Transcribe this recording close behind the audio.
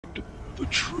The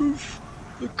truth.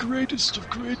 The greatest of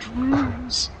great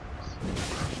runes.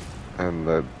 And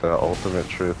the ultimate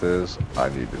truth is, I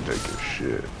need to take a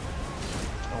shit.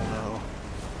 Oh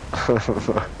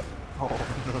no. Oh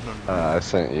no. I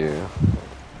sent you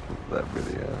that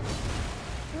video.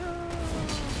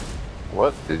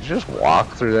 What? Did you just walk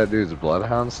through that dude's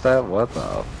bloodhound stat? What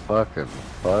the fucking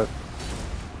fuck?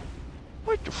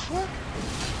 What the fuck?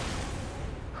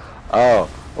 Oh,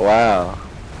 wow.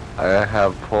 I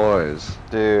have poise.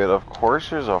 Dude, of course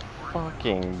there's a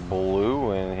fucking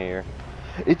blue in here.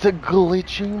 It's a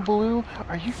glitching blue?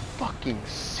 Are you fucking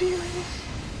serious?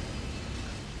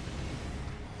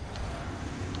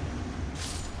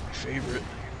 My favorite.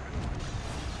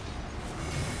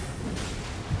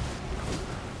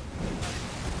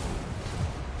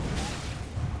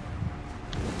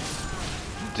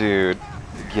 Dude,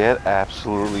 get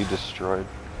absolutely destroyed.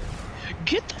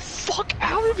 Get the fuck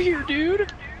out of here,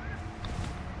 dude!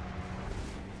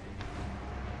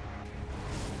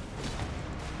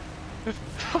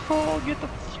 Oh, get the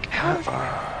fuck out of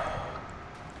here!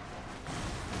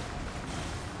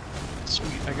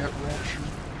 Sweet, I got raptured.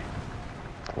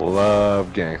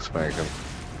 Love Gankspanking.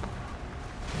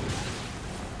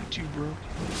 Me too, bro.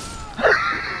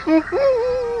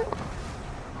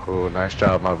 Oh, nice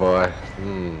job, my boy.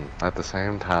 At the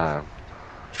same time.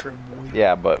 Trim boy.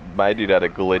 Yeah, but my dude had a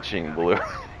glitching blue.